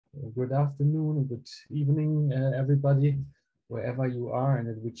Good afternoon, good evening, everybody, wherever you are and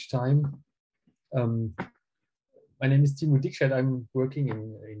at which time. My name is Timo Dickscheid. I'm working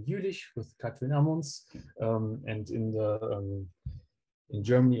in Jülich with Katrin Ammons and in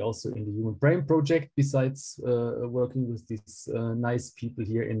Germany also in the Human Brain Project, besides working with these nice people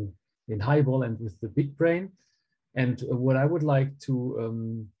here in Highball and with the BigBrain. And what I would like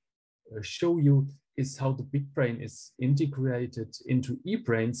to show you is how the BigBrain is integrated into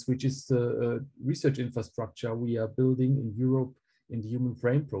EBRAINS, which is the research infrastructure we are building in Europe in the Human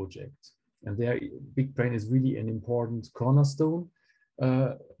Brain Project. And there, BigBrain is really an important cornerstone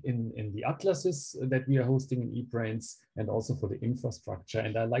in the atlases that we are hosting in EBRAINS and also for the infrastructure.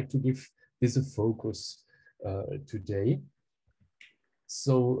 And I like to give this a focus today.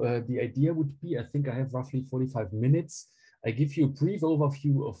 So the idea would be, I think I have roughly 45 minutes. I give you a brief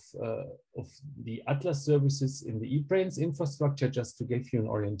overview of the Atlas services in the EBRAINS infrastructure, just to give you an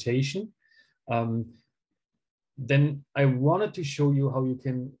orientation. Then I wanted to show you how you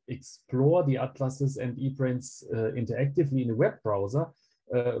can explore the atlases and EBRAINS interactively in a web browser.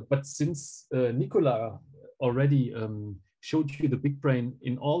 But since Nicola already showed you the BigBrain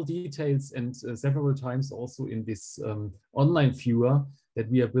in all details and several times also in this online viewer that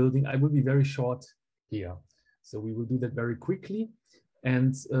we are building, I will be very short here. So we will do that very quickly.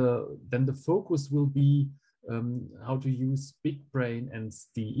 And then the focus will be how to use BigBrain and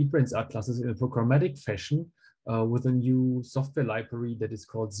the EBRAINS atlases in a programmatic fashion with a new software library that is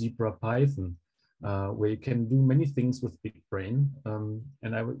called Zebra Python, where you can do many things with BigBrain.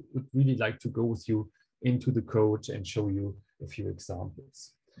 And I would really like to go with you into the code and show you a few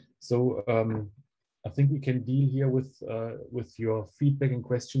examples. So I think we can deal here with your feedback and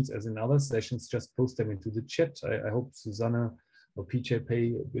questions as in other sessions. Just post them into the chat. I hope Susanna or PJ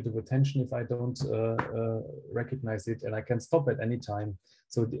pay a bit of attention if I don't recognize it, and I can stop at any time.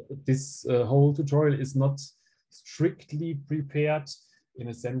 So this whole tutorial is not strictly prepared in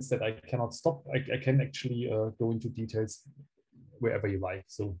a sense that I cannot stop. I can actually go into details wherever you like.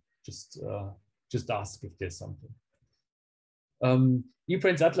 So just ask if there's something.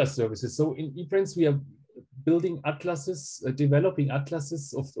 EBRAINS Atlas services. So in EBRAINS, we are building atlases, developing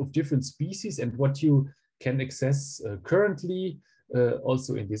atlases of different species, and what you can access currently,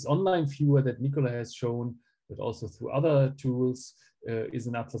 also in this online viewer that Nicola has shown, but also through other tools, is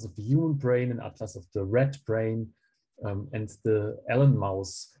an atlas of the human brain, an atlas of the rat brain, and the Allen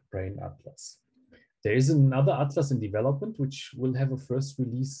mouse brain atlas. There is another atlas in development, which will have a first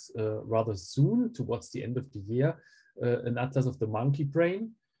release rather soon, towards the end of the year, an atlas of the monkey brain,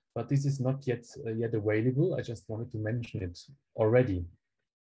 but this is not yet available. I just wanted to mention it already.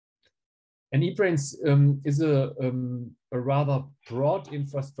 And EBRAINS is a rather broad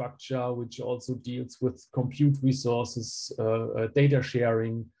infrastructure which also deals with compute resources, data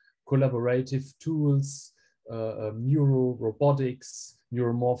sharing, collaborative tools, neuro robotics,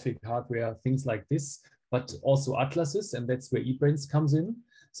 neuromorphic hardware, things like this, but also atlases, and that's where EBRAINS comes in.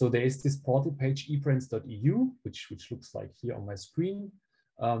 So there is this portal page, ebrains.eu, which looks like here on my screen.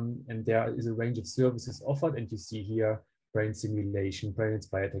 And there is a range of services offered, and you see here brain simulation,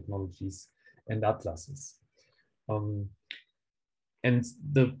 brain-inspired technologies, and atlases. And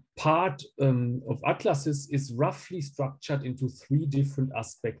the part of atlases is roughly structured into three different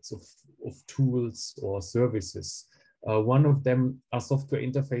aspects of tools or services. One of them are software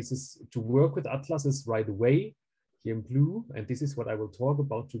interfaces to work with atlases right away, here in blue, and this is what I will talk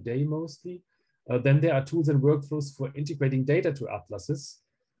about today mostly. Then there are tools and workflows for integrating data to atlases.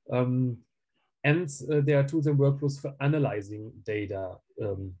 And there are tools and workflows for analyzing data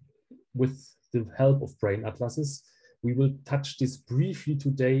with the help of brain atlases. We will touch this briefly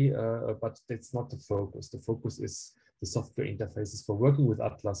today, but that's not the focus. The focus is the software interfaces for working with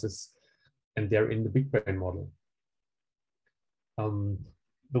atlases, and they're in the BigBrain model.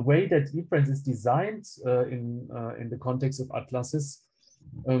 The way that EBRAINS is designed in the context of atlases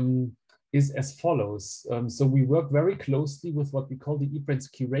is as follows. So we work very closely with what we call the EBRAINS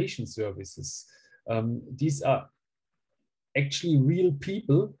curation services. These are actually real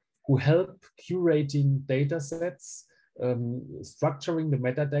people who help curating data sets, structuring the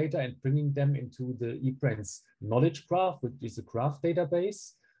metadata and bringing them into the EBRAINS knowledge graph, which is a graph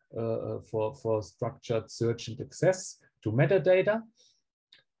database for structured search and access to metadata.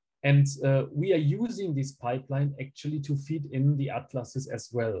 And we are using this pipeline actually to feed in the atlases as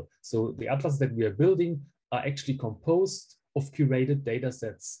well. So the atlases that we are building are actually composed of curated data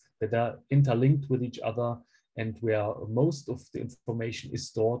sets that are interlinked with each other, and where most of the information is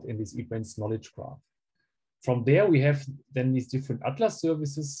stored in this EBRAINS knowledge graph. From there, we have then these different Atlas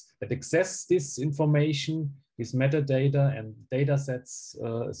services that access this information, this metadata and data sets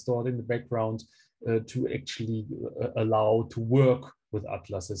stored in the background to actually allow to work with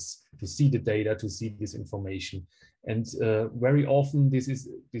atlases, to see the data, to see this information. And very often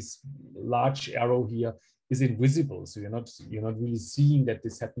this large arrow here is invisible. So you're not really seeing that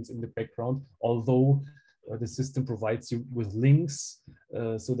this happens in the background, although the system provides you with links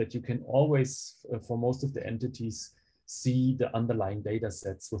so that you can always, for most of the entities, see the underlying data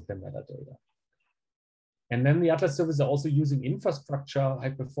sets with the metadata. And then the Atlas services are also using infrastructure,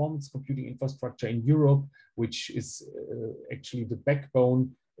 high performance computing infrastructure in Europe, which is actually the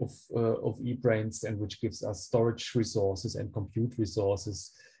backbone of EBRAINS, and which gives us storage resources and compute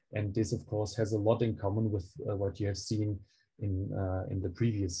resources. And this, of course, has a lot in common with what you have seen in the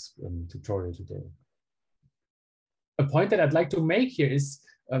previous tutorial today. A point that I'd like to make here is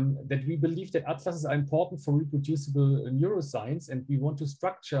that we believe that atlases are important for reproducible neuroscience, and we want to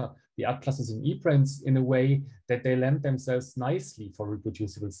structure the atlases in EBRAINS in a way that they lend themselves nicely for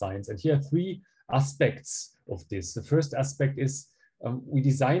reproducible science. And here are three aspects of this. The first aspect is we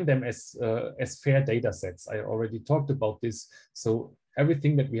design them as fair data sets. I already talked about this. So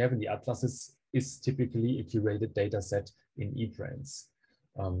everything that we have in the atlases is typically a curated data set in EBRAINS.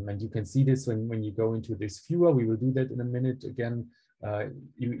 And you can see this when you go into this viewer. We will do that in a minute again.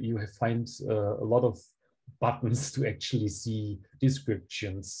 You find a lot of buttons to actually see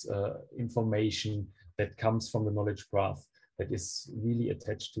descriptions, information that comes from the knowledge graph that is really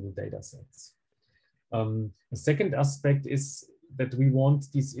attached to the data sets. The second aspect is that we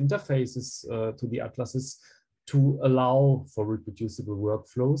want these interfaces to the atlases to allow for reproducible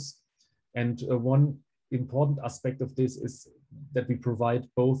workflows. And one important aspect of this is that we provide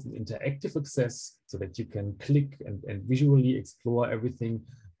both an interactive access so that you can click and visually explore everything,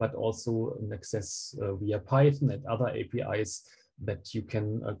 but also an access via Python and other APIs that you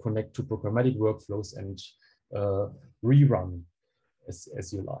can connect to programmatic workflows and rerun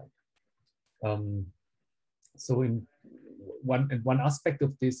as you like. So in one aspect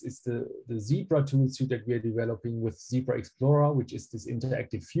of this is the Zebra toolsuite that we are developing with Zebra Explorer, which is this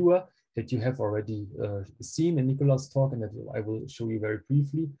interactive viewer that you have already seen in Nicolas' talk, and that I will show you very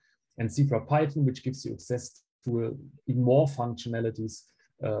briefly. And Zebra Python, which gives you access to even more functionalities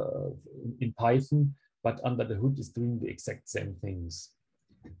in Python, but under the hood is doing the exact same things.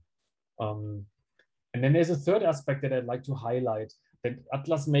 And then there's a third aspect that I'd like to highlight, that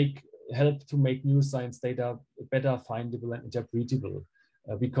Atlas help to make neuroscience data better findable and interpretable,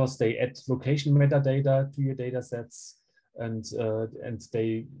 because they add location metadata to your data sets, and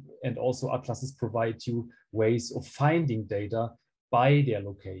also atlases provide you ways of finding data by their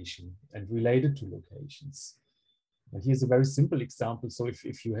location and related to locations. And here's a very simple example. So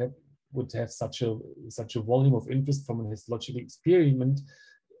if you would have such a volume of interest from a histological experiment,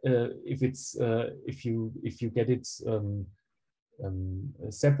 if you get it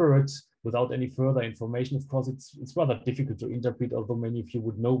separate without any further information, of course it's rather difficult to interpret, although many of you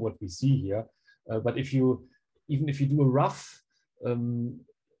would know what we see here. But even if you do a rough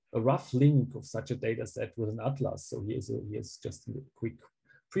link of such a data set with an atlas, so here's just a quick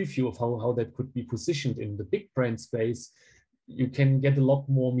preview of how that could be positioned in the BigBrain space, you can get a lot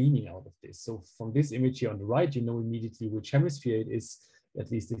more meaning out of this. So from this image here on the right, you know immediately which hemisphere it is, at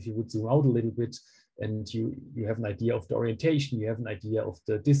least if you would zoom out a little bit, and you have an idea of the orientation, you have an idea of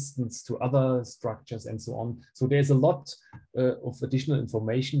the distance to other structures and so on. So there's a lot of additional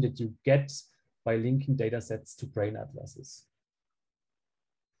information that you get by linking data sets to brain atlases.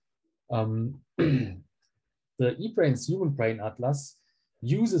 The EBRAINS Human Brain Atlas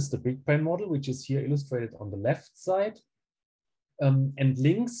uses the BigBrain model, which is here illustrated on the left side, and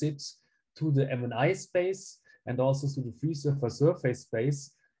links it to the MNI space and also to the free surface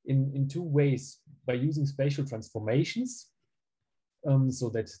space in two ways: by using spatial transformations, so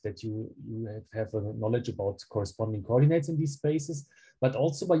that you have a knowledge about corresponding coordinates in these spaces, but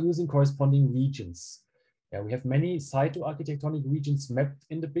also by using corresponding regions. Yeah, we have many cytoarchitectonic regions mapped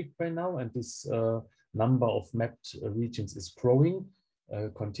in the BigBrain now, and this number of mapped regions is growing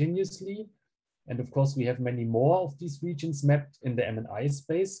continuously. And of course, we have many more of these regions mapped in the MNI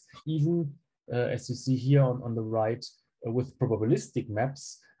space, even as you see here on the right, with probabilistic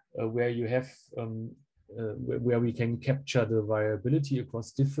maps, where you have where we can capture the variability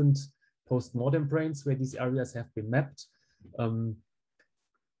across different post-mortem brains where these areas have been mapped. And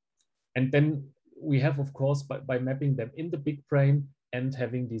then we have, of course, by mapping them in the BigBrain and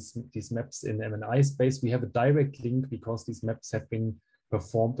having these maps in MNI space, we have a direct link because these maps have been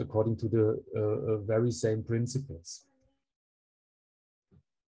performed according to the very same principles.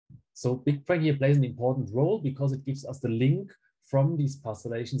 So BigBrain here plays an important role because it gives us the link from these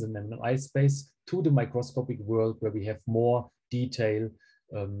parcellations in an eye space to the microscopic world where we have more detail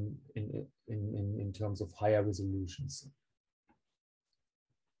in terms of higher resolutions.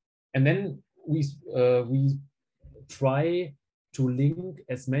 And then we try to link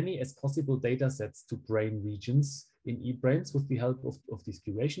as many as possible data sets to brain regions in eBrains with the help of these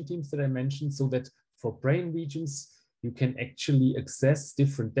curation teams that I mentioned, so that for brain regions, you can actually access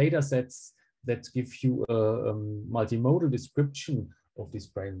different data sets that give you a multimodal description of these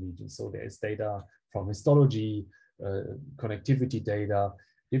brain regions. So there is data from histology, connectivity data,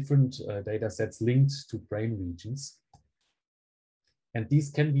 different data sets linked to brain regions. And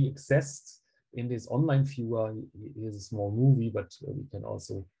these can be accessed in this online viewer. Here's a small movie, but we can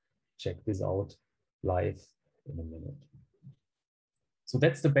also check this out live in a minute. So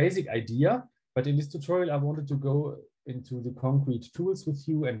that's the basic idea. But in this tutorial, I wanted to go into the concrete tools with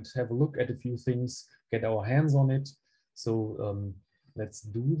you and have a look at a few things, get our hands on it. So let's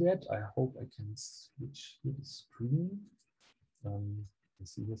do that. I hope I can switch the screen. I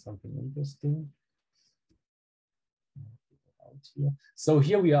see here something interesting. Out here. So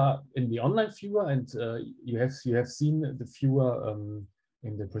here we are in the online viewer, and you have seen the viewer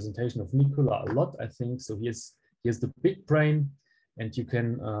in the presentation of Nicola a lot, I think. So here's the BigBrain, and you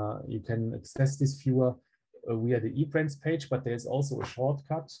can access this viewer via the eBrains page, but there's also a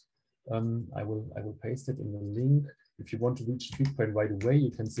shortcut. I will paste it in the link. If you want to reach BigBrain right away,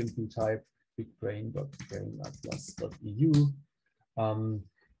 you can simply type bigbrain.brainatlas.eu.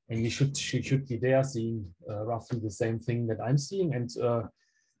 And you should be there seeing roughly the same thing that I'm seeing. And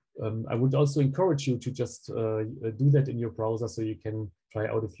I would also encourage you to just do that in your browser so you can try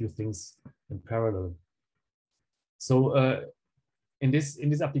out a few things in parallel. So in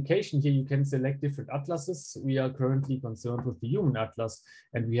this application here, you can select different atlases. We are currently concerned with the human atlas,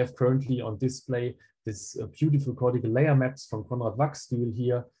 and we have currently on display this beautiful cortical layer maps from Konrad Wachsstühl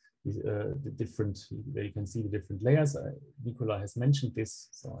here. The different, where you can see the different layers. Nicola has mentioned this,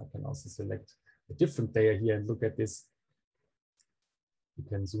 so I can also select a different layer here and look at this. You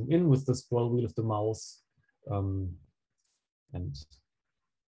can zoom in with the scroll wheel of the mouse, and when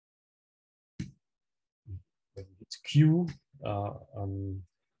you hit Q,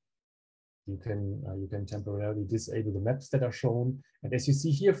 you can temporarily disable the maps that are shown. And as you see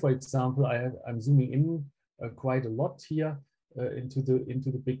here, for example, I'm zooming in quite a lot here. Into the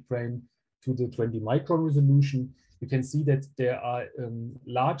BigBrain to the 20 micron resolution. You can see that there are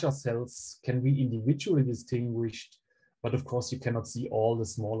larger cells can be individually distinguished, but of course you cannot see all the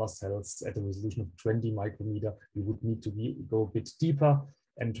smaller cells at a resolution of 20 micrometer. You would need to go a bit deeper,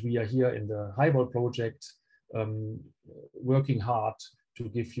 and we are here in the Highball project working hard to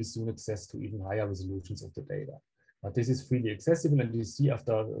give you soon access to even higher resolutions of the data. But this is freely accessible, and you see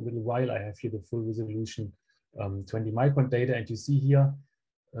after a little while I have here the full resolution 20 micron data, and you see here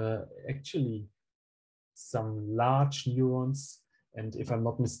actually some large neurons, and if I'm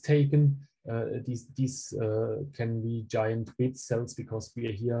not mistaken, these can be giant bit cells because we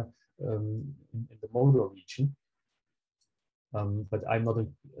are here in the motor region. But I'm not a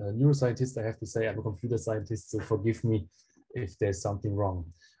neuroscientist, I have to say. I'm a computer scientist, so forgive me if there's something wrong.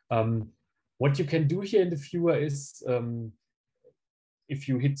 What you can do here in the viewer is if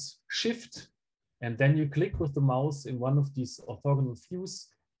you hit Shift and then you click with the mouse in one of these orthogonal views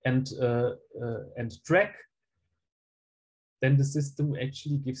and drag, then the system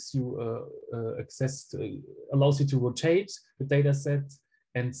actually gives you access to, allows you to rotate the data set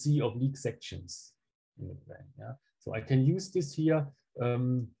and see oblique sections in the brain. Yeah? So I can use this here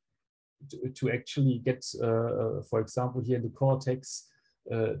to actually get, for example, here in the cortex,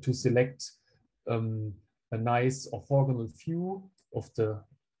 to select a nice orthogonal view of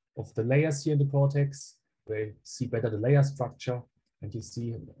the layers here in the cortex, where you see better the layer structure, and you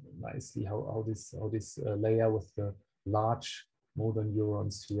see nicely how this layer with the large motor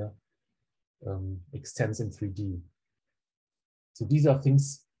neurons here extends in 3D. So these are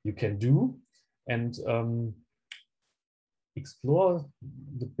things you can do, and explore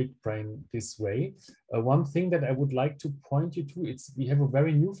the BigBrain this way. One thing that I would like to point you to, we have a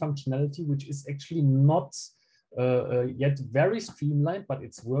very new functionality which is actually not yet very streamlined, but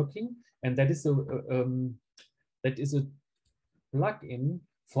it's working, and that is a plugin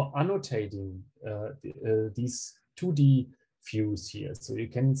for annotating these 2D views here. So you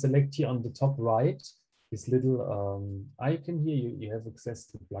can select here on the top right this little icon here. You have access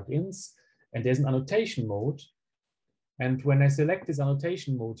to plugins, and there's an annotation mode. And when I select this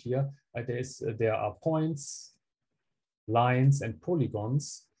annotation mode here, there are points, lines, and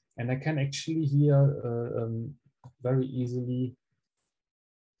polygons, and I can actually here very easily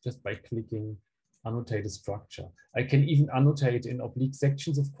just by clicking annotate a structure. I can even annotate in oblique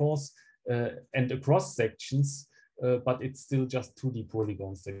sections, of course, and across sections, but it's still just 2D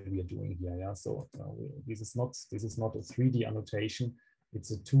polygons that we are doing here. Yeah, so this is not a 3D annotation;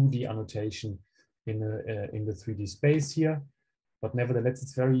 it's a 2D annotation in the 3D space here. But nevertheless,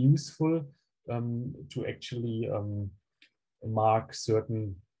 it's very useful to actually mark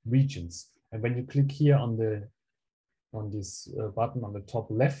certain regions. And when you click here on this button on the top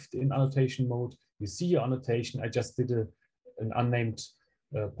left in annotation mode, you see your annotation. I just did an unnamed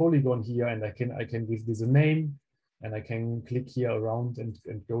polygon here, and I can give this a name, and I can click here around and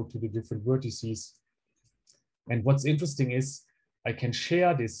go to the different vertices. And what's interesting is I can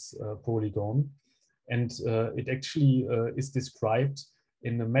share this polygon, and it actually is described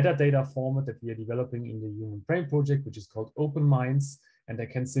in the metadata format that we are developing in the Human Brain project, which is called Open Minds. And I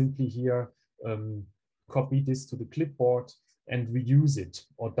can simply here copy this to the clipboard and reuse it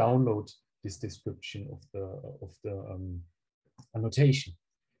or download this description of the annotation.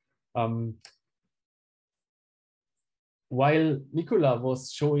 While Nicola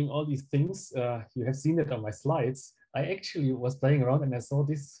was showing all these things, you have seen it on my slides, I actually was playing around and I saw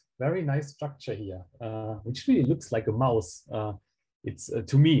this very nice structure here, which really looks like a mouse. It's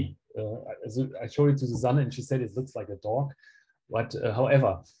to me, I showed it to Susanne and she said it looks like a dog. But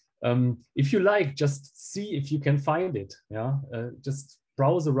however, if you like, just see if you can find it. Yeah, just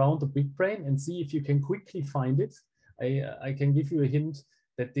browse around the BigBrain and see if you can quickly find it. I can give you a hint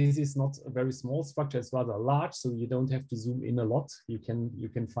that this is not a very small structure; it's rather large, so you don't have to zoom in a lot. You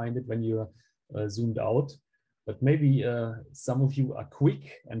can find it when you're zoomed out. But maybe some of you are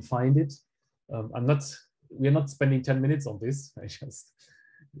quick and find it. We're not spending 10 minutes on this.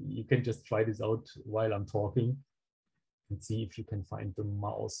 You can just try this out while I'm talking and see if you can find the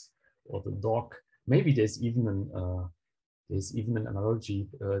mouse or the dog. Maybe there's even an analogy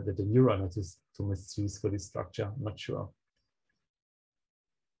that the neuroanatomists use for this structure. I'm not sure.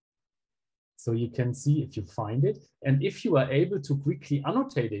 So you can see if you find it, and if you are able to quickly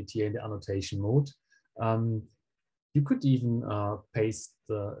annotate it here in the annotation mode, you could even paste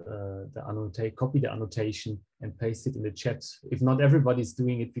copy the annotation and paste it in the chat. If not everybody's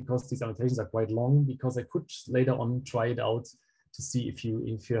doing it, because these annotations are quite long, because I could later on try it out to see if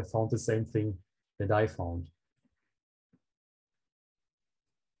you have found the same thing that I found.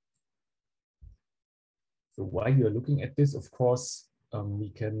 So while you're looking at this, of course, we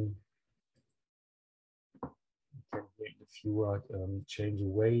can make the viewer change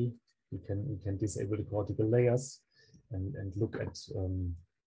away. We can disable the cortical layers and look at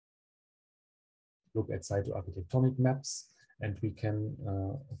cytoarchitectonic maps, and we can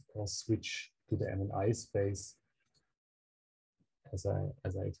of course switch to the M&I space as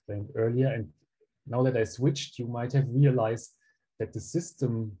I explained earlier. And now that I switched, you might have realized that the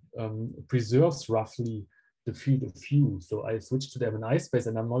system preserves roughly the field of view. So I switched to the M&I space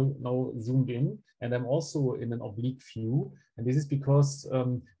and I'm now zoomed in, and I'm also in an oblique view. And this is because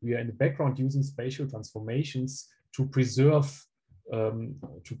we are in the background using spatial transformations to preserve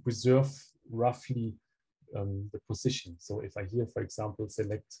roughly the position. So if I here, for example,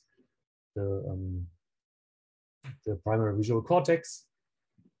 select the primary visual cortex,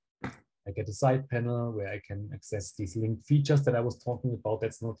 I get a side panel where I can access these linked features that I was talking about.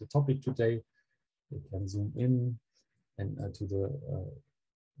 That's not the topic today. We can zoom in and to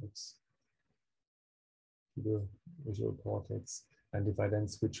the visual cortex. And if I then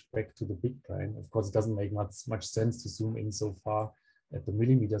switch back to the BigBrain, of course, it doesn't make much sense to zoom in so far at the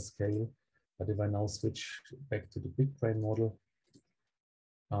millimeter scale. But if I now switch back to the BigBrain model,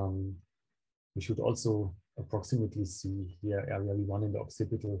 we should also approximately see here area V1 in the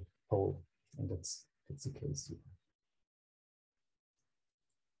occipital pole, and that's the case here.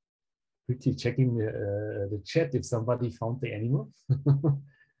 Quickly checking the chat if somebody found the animal.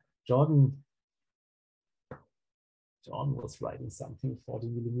 John was writing something, 40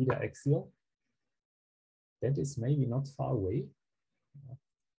 millimeter axial. That is maybe not far away.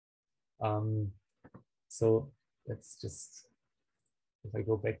 So let's just, if I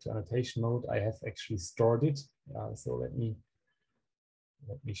go back to annotation mode, I have actually stored it. So let me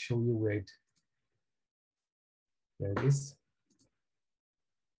show you where it is.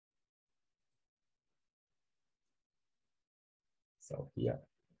 So here,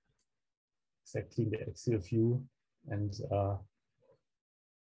 exactly the axial view, and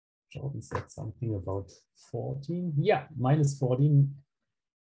Jordan said something about 14. Yeah, minus 14.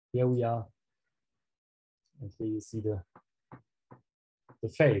 Here we are, and here you see the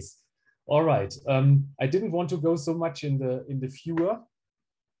face. All right. I didn't want to go so much in the viewer.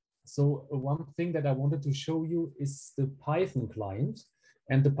 So one thing that I wanted to show you is the Python client.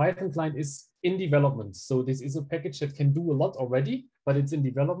 And the Python client is in development. So this is a package that can do a lot already, but it's in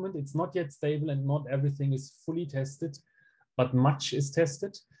development. It's not yet stable and not everything is fully tested, but much is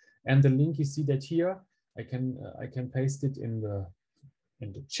tested. And the link, you see that here, I can paste it in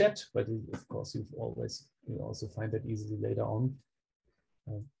the chat, but of course you'll also find that easily later on.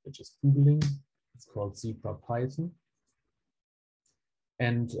 Just Googling, it's called Zebra Python.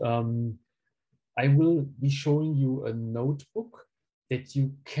 And I will be showing you a notebook that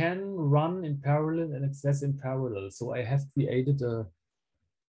you can run in parallel and access in parallel. So I have created a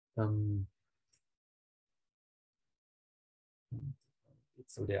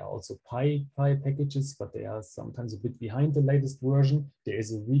so there are also Py packages, but they are sometimes a bit behind the latest version. There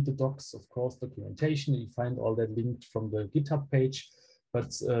is a read the docs, of course, documentation. You find all that linked from the GitHub page.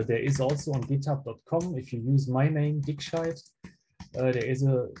 But there is also on github.com, if you use my name, Dickscheid, there is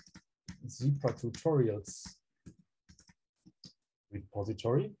a Zebra tutorials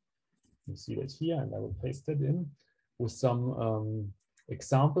repository. You see that here, and I will paste that in with some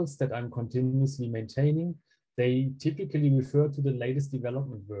examples that I'm continuously maintaining. They typically refer to the latest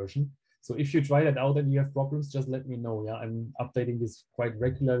development version. So if you try that out and you have problems, just let me know. Yeah, I'm updating this quite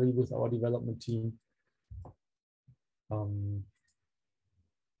regularly with our development team.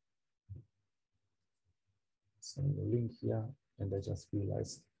 Send the link here, and I just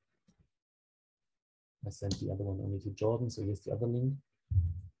realized I sent the other one only to Jordan, so here's the other link.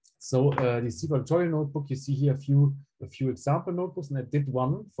 So the Zebra tutorial notebook, you see here a few example notebooks, and I did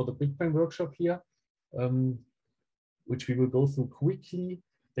one for the BigBrain Workshop here, which we will go through quickly,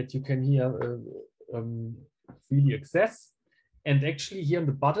 that you can here freely access. And actually here on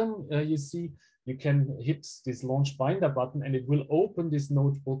the bottom, you see you can hit this launch binder button, and it will open this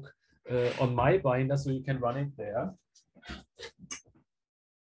notebook on my binder, so you can run it there.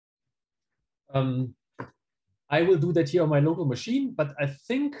 I will do that here on my local machine, but I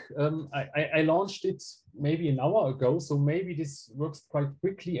think I launched it maybe an hour ago, so maybe this works quite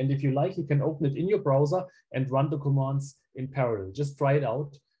quickly. And if you like, you can open it in your browser and run the commands in parallel. Just try it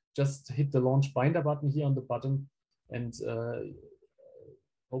out. Just hit the launch binder button here on the bottom, and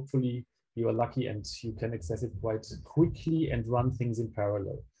hopefully you are lucky and you can access it quite quickly and run things in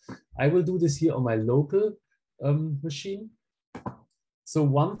parallel. I will do this here on my local machine. So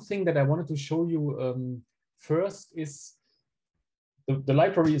one thing that I wanted to show you first is the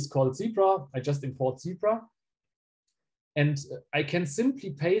library is called Zebra. I just import Zebra, and I can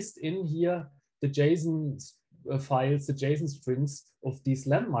simply paste in here the JSON files, the JSON strings of these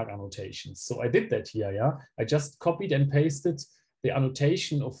landmark annotations. So I did that here. Yeah, I just copied and pasted the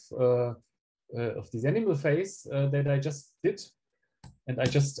annotation of this animal face that I just did, and I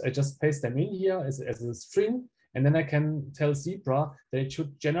just paste them in here as a string. And then I can tell Zebra that it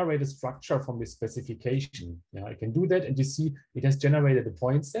should generate a structure from this specification. Yeah, I can do that, and you see it has generated a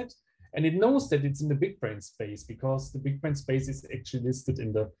point set, and it knows that it's in the BigBrain space because the BigBrain space is actually listed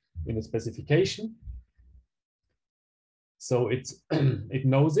in the specification. So it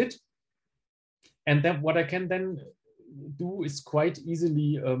knows it, and then what I can then do is quite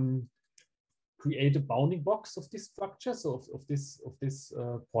easily create a bounding box of this structure, so of this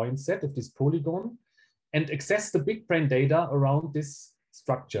point set, of this polygon, and access the BigBrain data around this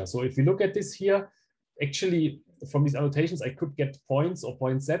structure. So if you look at this here, actually from these annotations, I could get points or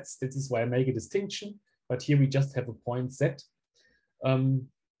point sets. This is why I make a distinction, but here we just have a point set. And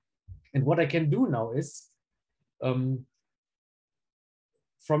what I can do now is, from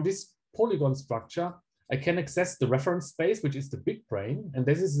this polygon structure, I can access the reference space, which is the BigBrain, and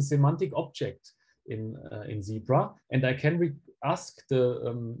this is a semantic object in Zebra, and I can ask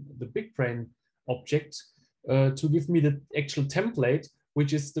the BigBrain object to give me the actual template,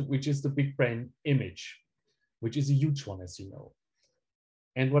 which is the BigBrain image, which is a huge one, as you know.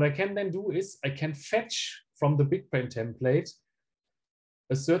 And what I can then do is I can fetch from the BigBrain template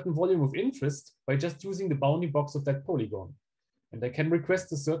a certain volume of interest by just using the bounding box of that polygon. And I can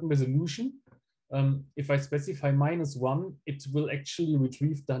request a certain resolution. If I specify -1, it will actually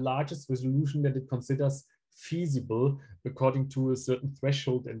retrieve the largest resolution that it considers feasible according to a certain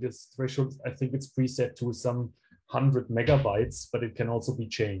threshold. And this threshold, I think it's preset to some 100 megabytes, but it can also be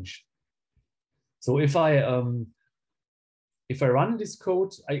changed. So if I run this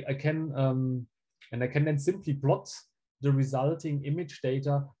code, I can then simply plot the resulting image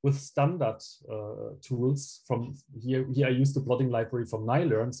data with standard tools. From here I use the plotting library from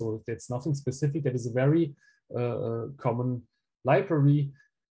Nylearn, so that's nothing specific. That is a very common library,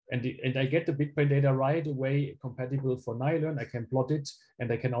 and I get the BigBrain data right away compatible for Nylearn. I can plot it,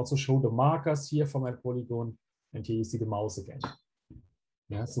 and I can also show the markers here for my polygon, and here you see the mouse again.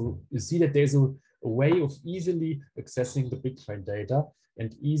 Yeah, so you see that there's a way of easily accessing the BigBrain data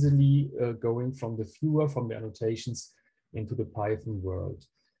and easily going from the viewer, from the annotations into the Python world.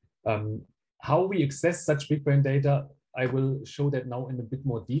 How we access such BigBrain data, I will show that now in a bit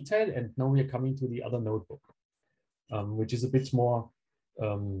more detail. And now we are coming to the other notebook, which is a bit more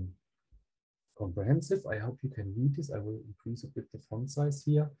comprehensive. I hope you can read this. I will increase a bit the font size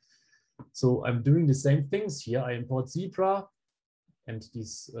here. So I'm doing the same things here. I import Zebra and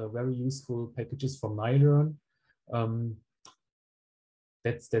these very useful packages from Nylearn.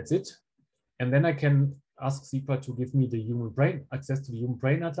 That's it. And then I can ask Zebra to give me the human brain, access to the human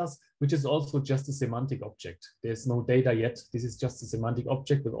brain atlas, which is also just a semantic object. There's no data yet. This is just a semantic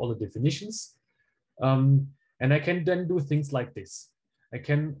object with all the definitions. And I can then do things like this. I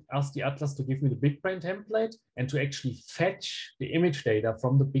can ask the atlas to give me the BigBrain template and to actually fetch the image data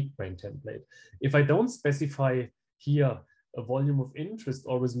from the BigBrain template. If I don't specify here a volume of interest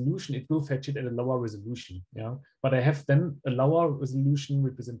or resolution, it will fetch it at a lower resolution. Yeah, but I have then a lower resolution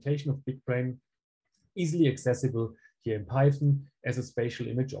representation of BigBrain easily accessible here in Python as a spatial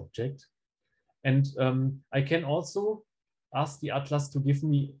image object. And I can also ask the atlas to give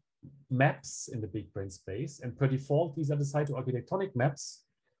me maps in the BigBrain space. And per default, these are the cytoarchitectonic maps.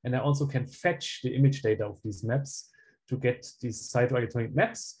 And I also can fetch the image data of these maps to get these cytoarchitectonic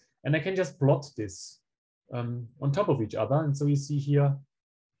maps. And I can just plot this on top of each other. And so you see here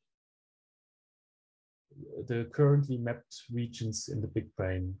the currently mapped regions in the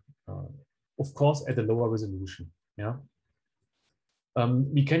BigBrain, of course, at a lower resolution. Yeah.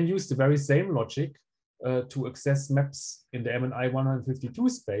 We can use the very same logic to access maps in the MNI 152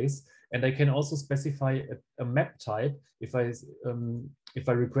 space, and I can also specify a map type. If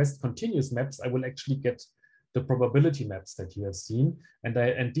I request continuous maps, I will actually get the probability maps that you have seen,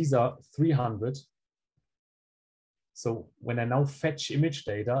 and these are 300. So when I now fetch image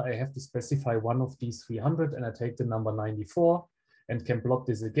data, I have to specify one of these 300, and I take the number 94 and can plot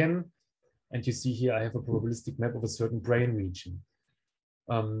this again. And you see here I have a probabilistic map of a certain brain region.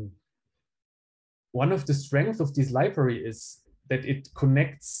 One of the strengths of this library is that it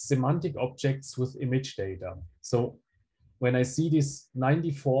connects semantic objects with image data. So when I see this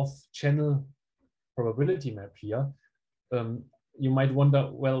 94th channel probability map here, you might wonder,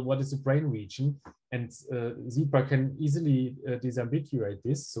 well, what is a brain region? And Zebra can easily disambiguate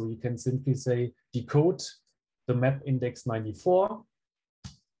this. So you can simply say decode the map index 94.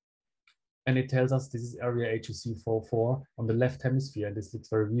 And it tells us this is area HOC44 on the left hemisphere, and this looks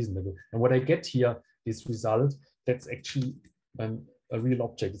very reasonable. And what I get here, this result, that's actually a real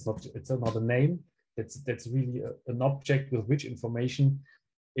object. It's not a name. That's really an object with rich information.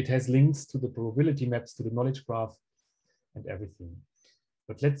 It has links to the probability maps, to the knowledge graph, and everything.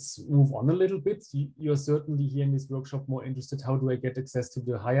 But let's move on a little bit. You're certainly here in this workshop more interested, how do I get access to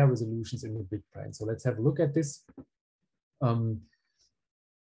the higher resolutions in the BigBrain? So let's have a look at this.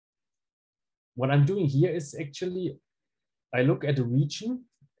 What I'm doing here is actually, I look at a region,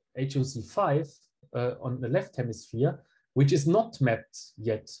 HOC5, on the left hemisphere, which is not mapped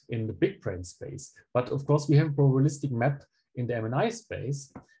yet in the BigBrain space. But of course, we have a probabilistic map in the MNI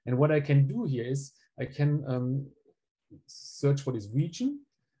space. And what I can do here is I can search for this region.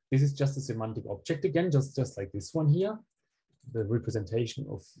 This is just a semantic object again, just like this one here, the representation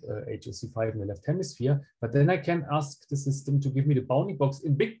of HOC5 in the left hemisphere. But then I can ask the system to give me the bounding box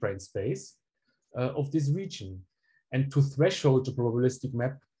in BigBrain space of this region, and to threshold the probabilistic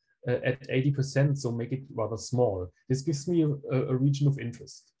map at 80%, so make it rather small. This gives me a region of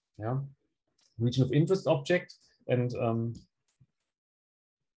interest. Yeah, region of interest object, and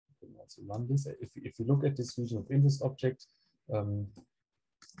also run this. If you look at this region of interest object, there's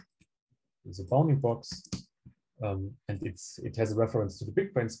a bounding box, and it has a reference to the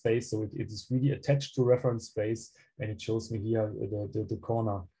BigBrain space, so it is really attached to reference space, and it shows me here the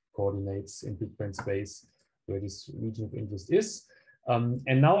corner coordinates in BigBrain space where this region of interest is.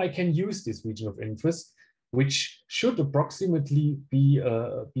 And now I can use this region of interest, which should approximately be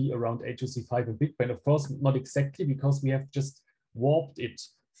around HOC5 in BigBrain. Of course, not exactly, because we have just warped it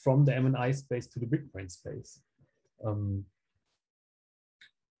from the MNI space to the BigBrain space.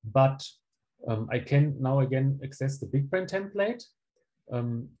 But I can now again access the BigBrain template,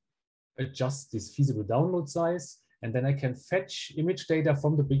 adjust this feasible download size, and then I can fetch image data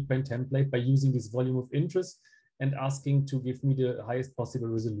from the BigBrain template by using this volume of interest and asking to give me the highest possible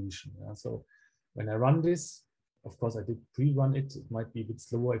resolution. Yeah, so when I run this, of course I did pre-run it, it might be a bit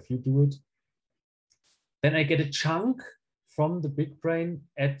slower if you do it. Then I get a chunk from the BigBrain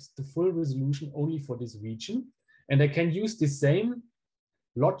at the full resolution only for this region. And I can use the same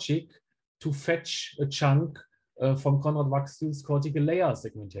logic to fetch a chunk from Konrad Wachstum's cortical layer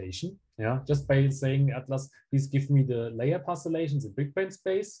segmentation. Yeah, just by saying Atlas, please give me the layer parcellations in BigBrain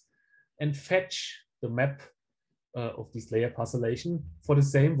space and fetch the map of this layer parcellation for the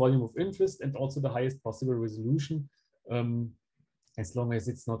same volume of interest and also the highest possible resolution, as long as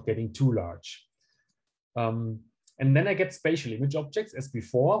it's not getting too large. And then I get spatial image objects as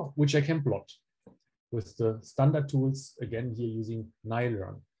before, which I can plot with the standard tools, again here using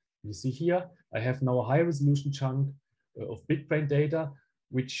NileRun. You see here, I have now a high resolution chunk of BigBrain data,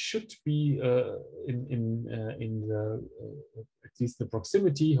 which should be in the, at least the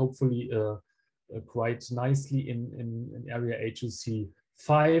proximity, hopefully quite nicely in area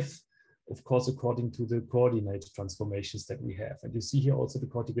HUC5, of course, according to the coordinate transformations that we have. And you see here also the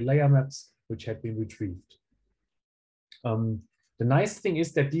cortical layer maps, which had been retrieved. The nice thing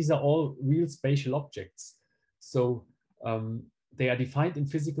is that these are all real spatial objects. So they are defined in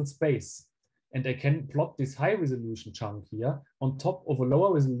physical space. And I can plot this high resolution chunk here on top of a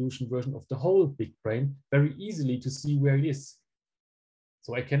lower resolution version of the whole BigBrain very easily to see where it is.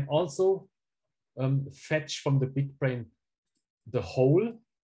 So I can also fetch from the BigBrain the whole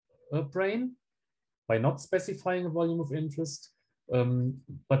brain by not specifying a volume of interest.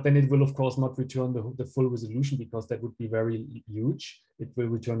 But then it will, of course, not return the full resolution because that would be very huge. It will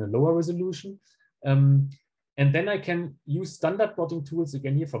return a lower resolution. And then I can use standard plotting tools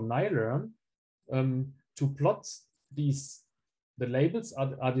again here from NileRun to plot these. The labels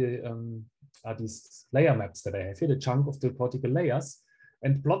are these layer maps that I have here, the chunk of the cortical layers,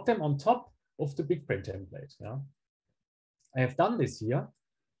 and plot them on top of the BigBrain template. Yeah, I have done this here,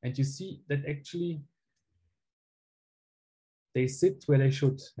 and you see that actually they sit where they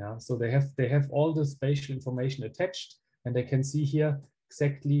should. Yeah, so they have all the spatial information attached, and I can see here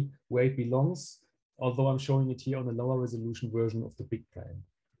exactly where it belongs, although I'm showing it here on a lower resolution version of the BigBrain.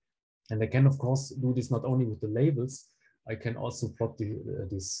 And I can, of course, do this not only with the labels. I can also plot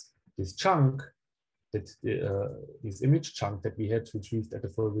this chunk, this image chunk that we had retrieved at the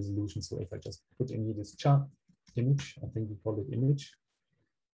full resolution. So if I just put in here this chunk image, I think we call it image,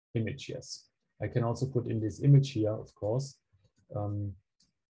 yes. I can also put in this image here, of course.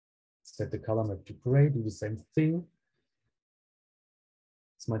 Set the color map to gray, do the same thing.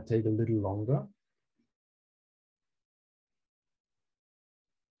 This might take a little longer.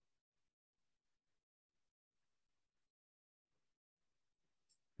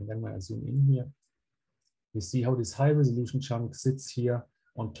 And then when I zoom in here, you see how this high resolution chunk sits here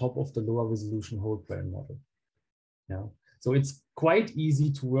on top of the lower resolution whole brain model. Yeah, so it's quite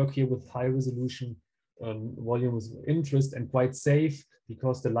easy to work here with high resolution volumes of interest and quite safe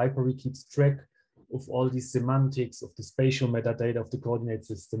because the library keeps track of all these semantics of the spatial metadata of the coordinate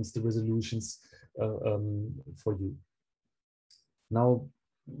systems, the resolutions for you. Now,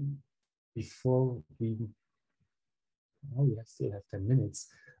 before we still have 10 minutes.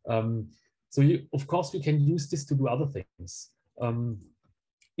 So of course, we can use this to do other things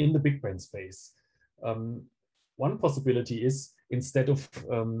in the BigBrain space. One possibility is instead of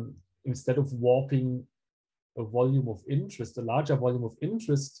warping a volume of interest, a larger volume of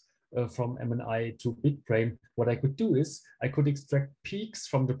interest from MNI to BigBrain, what I could do is I could extract peaks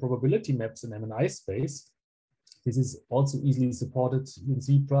from the probability maps in MNI space. This is also easily supported in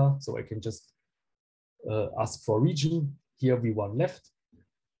Zebra, so I can just ask for a region. Here V1 left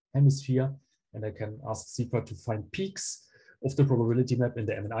hemisphere, and I can ask Zebra to find peaks of the probability map in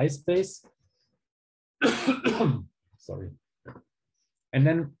the MNI space. Sorry. And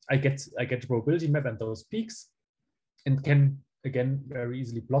then I get the probability map and those peaks, and can again very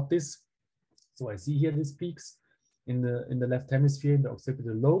easily plot this. So I see here these peaks in the left hemisphere in the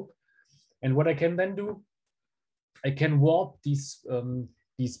occipital lobe. And what I can then do, I can warp these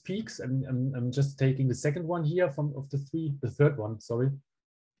peaks, and I'm just taking the second one here the third one, sorry.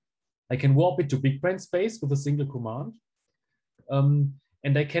 I can warp it to BigBrain space with a single command.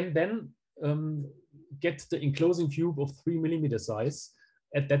 And I can then get the enclosing cube of 3 mm size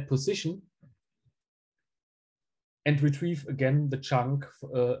at that position and retrieve again the chunk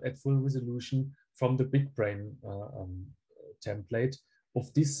at full resolution from the BigBrain template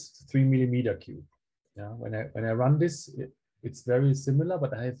of this 3 mm cube. Yeah, when I run this, it's very similar,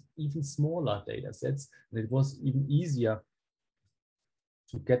 but I have even smaller data sets, and it was even easier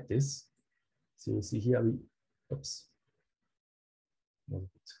to get this. So you see here, oops, a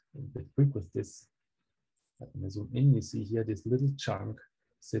bit quick with this. When I zoom in, you see here this little chunk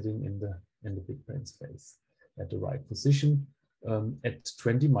sitting in the BigBrain space at the right position at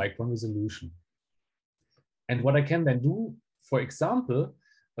 20 micron resolution. And what I can then do, for example,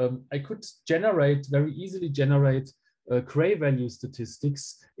 I could very easily generate gray value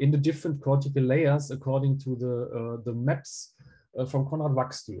statistics in the different cortical layers according to the maps from Konrad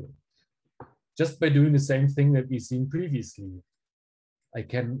Wachsstuhl. Just by doing the same thing that we've seen previously, I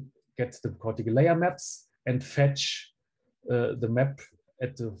can get the cortical layer maps and fetch the map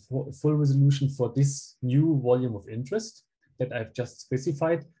at the full resolution for this new volume of interest that I've just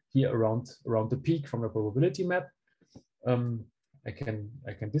specified here around the peak from the probability map. I can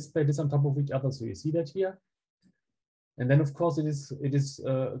display this on top of each other, so you see that here. And then, of course, it is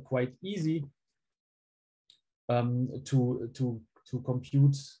quite easy to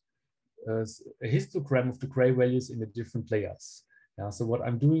compute a histogram of the gray values in the different layers. Yeah, so what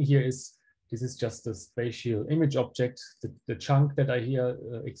I'm doing here is, this is just a spatial image object, the chunk that I here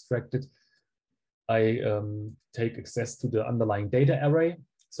extracted. I take access to the underlying data array.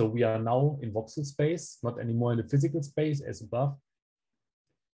 So we are now in voxel space, not anymore in the physical space as above.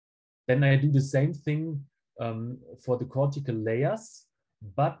 Then I do the same thing for the cortical layers,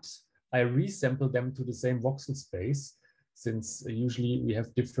 but I resample them to the same voxel space, since usually we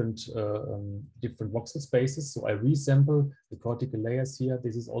have different voxel spaces. So I resample the cortical layers here.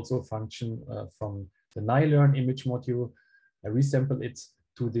 This is also a function from the NiLearn image module. I resample it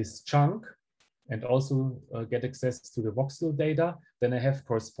to this chunk and also get access to the voxel data. Then I have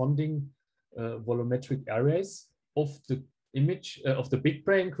corresponding volumetric arrays of the image of the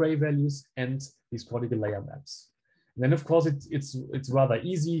BigBrain gray values and these cortical layer maps. And then, of course, it's rather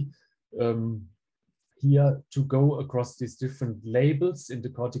easy here to go across these different labels in the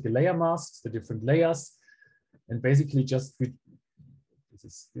cortical layer masks, the different layers, and basically just with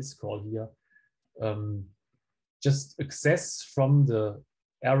this call here, just access from the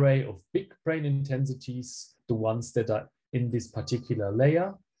array of BigBrain intensities the ones that are in this particular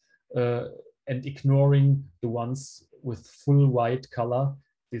layer, and ignoring the ones with full white color.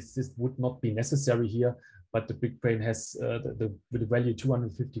 This would not be necessary here, but the BigBrain has the value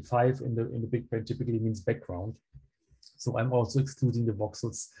 255 in the BigBrain typically means background. So I'm also excluding the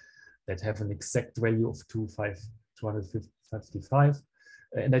voxels that have an exact value of 255.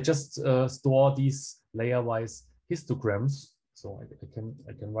 And I just store these layer-wise histograms. So I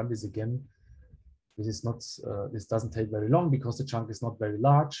can run this again. This is not this doesn't take very long because the chunk is not very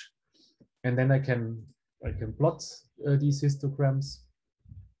large. And then I can plot these histograms.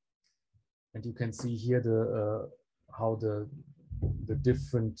 And you can see here how the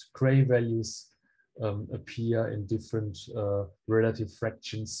different gray values appear in different relative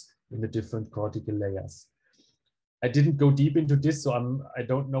fractions in the different cortical layers. I didn't go deep into this, so I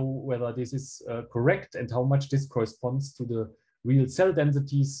don't know whether this is correct and how much this corresponds to the real cell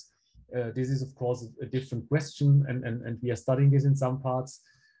densities. This is, of course, a different question, and we are studying this in some parts.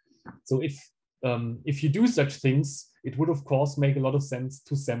 So if you do such things, it would, of course, make a lot of sense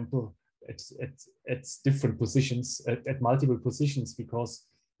to sample at different positions, at multiple positions, because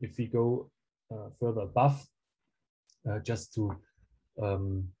if we go further above, just to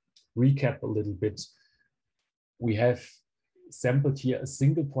recap a little bit, we have sampled here a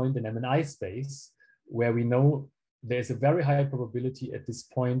single point in MNI space where we know there's a very high probability at this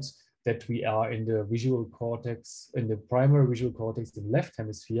point that we are in the visual cortex, in the primary visual cortex in the left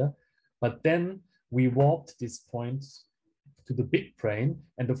hemisphere. But then we warped this point to the BigBrain.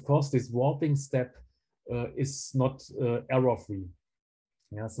 And of course, this warping step is not error-free.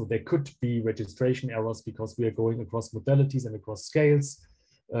 Yeah, so there could be registration errors because we are going across modalities and across scales.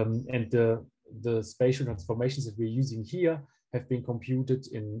 And the spatial transformations that we're using here have been computed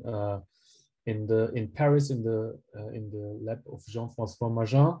in Paris in the lab of Jean-François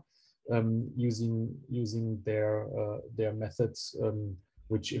Magin, using their methods,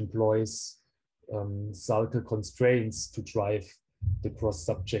 which employs Salke constraints to drive the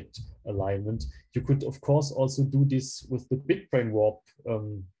cross-subject alignment. You could, of course, also do this with the BigBrain warp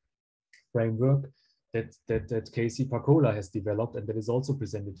framework that Casey Pacola has developed, and that is also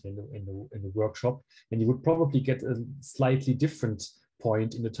presented in the workshop. And you would probably get a slightly different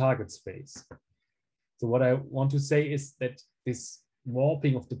point in the target space. So what I want to say is that this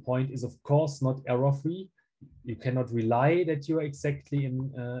warping of the point is, of course, not error-free. You cannot rely that you are exactly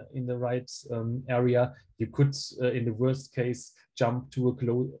in the right area. You could, in the worst case, jump to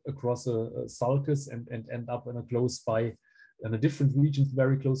across a sulcus and end up in a different region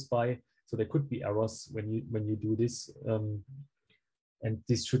very close by. So there could be errors when you do this. And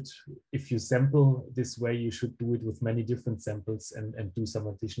this should, if you sample this way, you should do it with many different samples and do some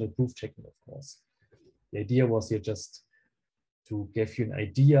additional proof checking, of course. The idea was here just to give you an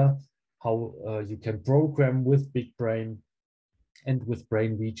idea how you can program with BigBrain and with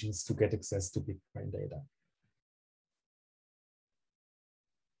brain regions to get access to BigBrain data.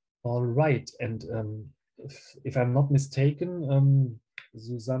 All right, and if I'm not mistaken,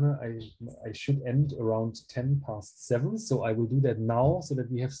 Susanne, I should end around 7:10, so I will do that now so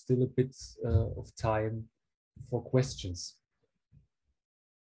that we have still a bit of time for questions.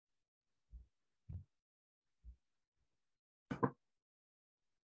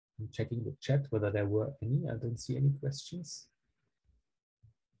 I'm checking the chat whether there were any. I don't see any questions.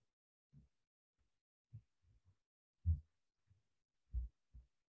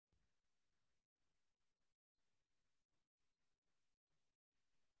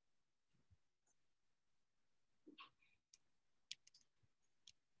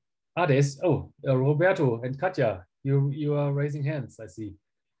 Ah, there's, Roberto and Katja, you are raising hands, I see.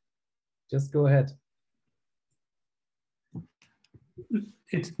 Just go ahead.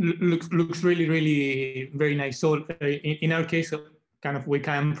 It looks really very nice. So in our case, kind of we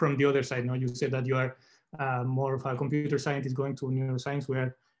come from the other side. No, you said that you are more of a computer scientist going to neuroscience,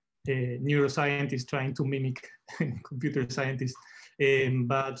 where neuroscientists trying to mimic computer scientists.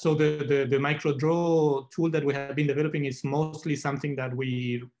 But so the micro draw tool that we have been developing is mostly something that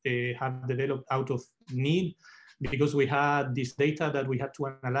we have developed out of need, because we had this data that we had to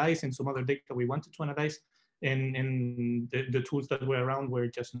analyze and some other data we wanted to analyze. And the tools that were around were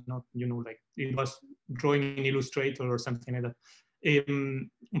just not, you know, like it was drawing in Illustrator or something like that.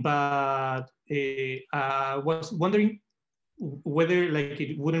 But I was wondering whether like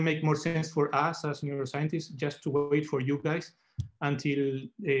it wouldn't make more sense for us as neuroscientists just to wait for you guys until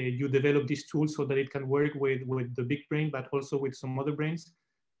you develop this tool so that it can work with the big brain, but also with some other brains,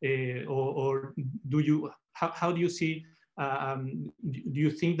 or do you, how do you see, do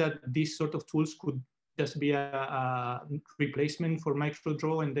you think that these sort of tools could just be a replacement for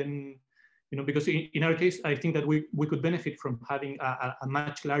microdraw? And then, you know, because in our case, I think that we could benefit from having a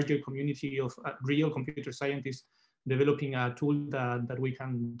much larger community of real computer scientists developing a tool that we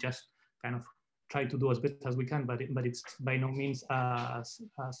can just kind of try to do as best as we can, but it's by no means as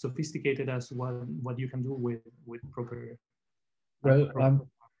sophisticated as what you can do with proper. Well,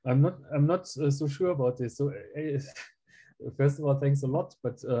 I'm not so sure about this. So first of all, thanks a lot.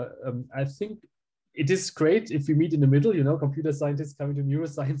 But I think it is great if we meet in the middle, you know, computer scientists coming to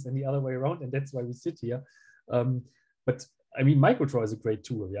neuroscience and the other way around, and that's why we sit here. But I mean, microdraw is a great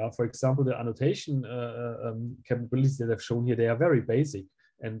tool. Yeah, for example, the annotation capabilities that I've shown here, they are very basic,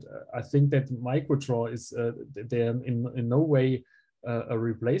 and I think that microdraw is they are in no way a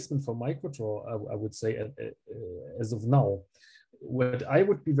replacement for microdraw. I would say as of now. What I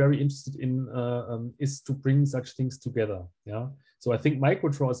would be very interested in is to bring such things together. Yeah, so I think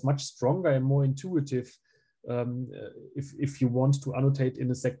microdraw is much stronger and more intuitive if you want to annotate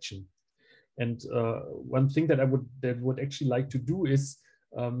in a section. And one thing that I would actually like to do is,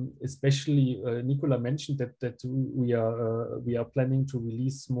 especially Nicola mentioned that we are planning to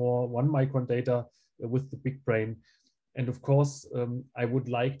release more 1 micron data with the BigBrain, and of course I would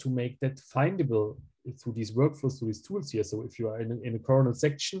like to make that findable through these workflows, through these tools here. So if you are in a coronal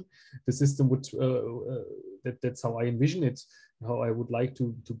section, the system would, that's how I envision it, how I would like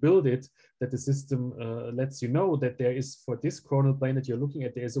to build it, that the system lets you know that there is, for this coronal plane that you're looking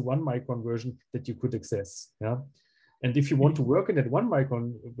at, there is a 1 micron version that you could access. Yeah. And if you want to work in that 1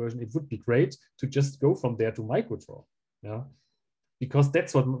 micron version, it would be great to just go from there to microdraw. Yeah. Because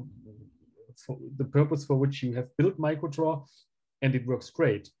that's what the purpose for which you have built microdraw, and it works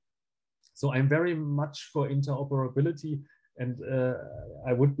great. So I'm very much for interoperability, and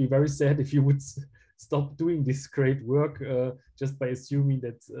I would be very sad if you would stop doing this great work just by assuming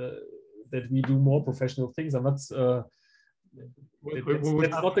that that we do more professional things. I'm not. That's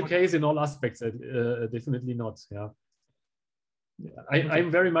not the case in all aspects. Definitely not. Yeah.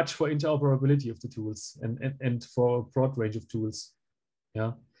 I'm very much for interoperability of the tools and for a broad range of tools.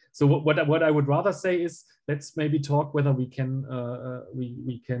 Yeah. So what I would rather say is, let's maybe talk whether we can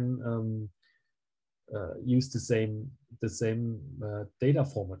use the same data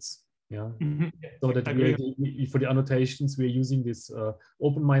formats. Yeah. Mm-hmm. So that we, for the annotations, we're using this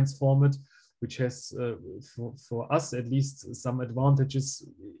OpenMinds format, which has for us at least some advantages.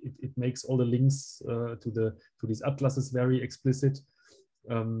 It makes all the links to these atlases very explicit.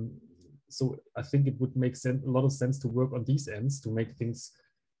 So I think it would make a lot of sense to work on these ends to make things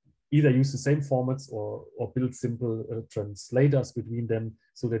either use the same formats or build simple translators between them,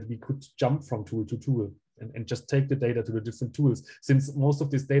 so that we could jump from tool to tool and just take the data to the different tools. Since most of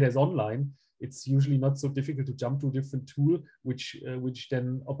this data is online, it's usually not so difficult to jump to a different tool, which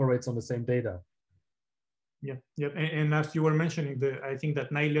then operates on the same data. Yeah, yeah, and as you were mentioning, I think that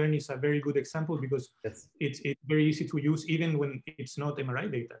NiLearn is a very good example, because it's very easy to use even when it's not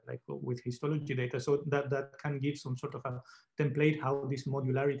MRI data, like with histology data. So that can give some sort of a template how this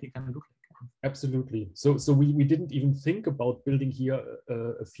modularity can look like. Absolutely. So we didn't even think about building here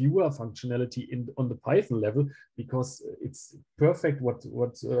a viewer functionality on the Python level, because it's perfect what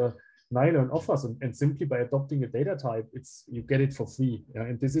Nylon offers, and simply by adopting a data type, you get it for free. Yeah?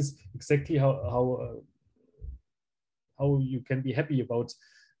 And this is exactly how you can be happy about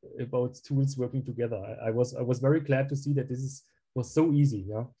tools working together. I was very glad to see that this was so easy.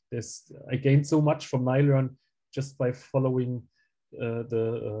 Yeah, I gained so much from Nylon just by following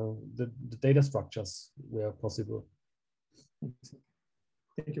the data structures where possible.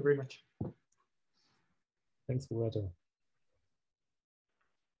 Thank you very much. Thanks, Roberto.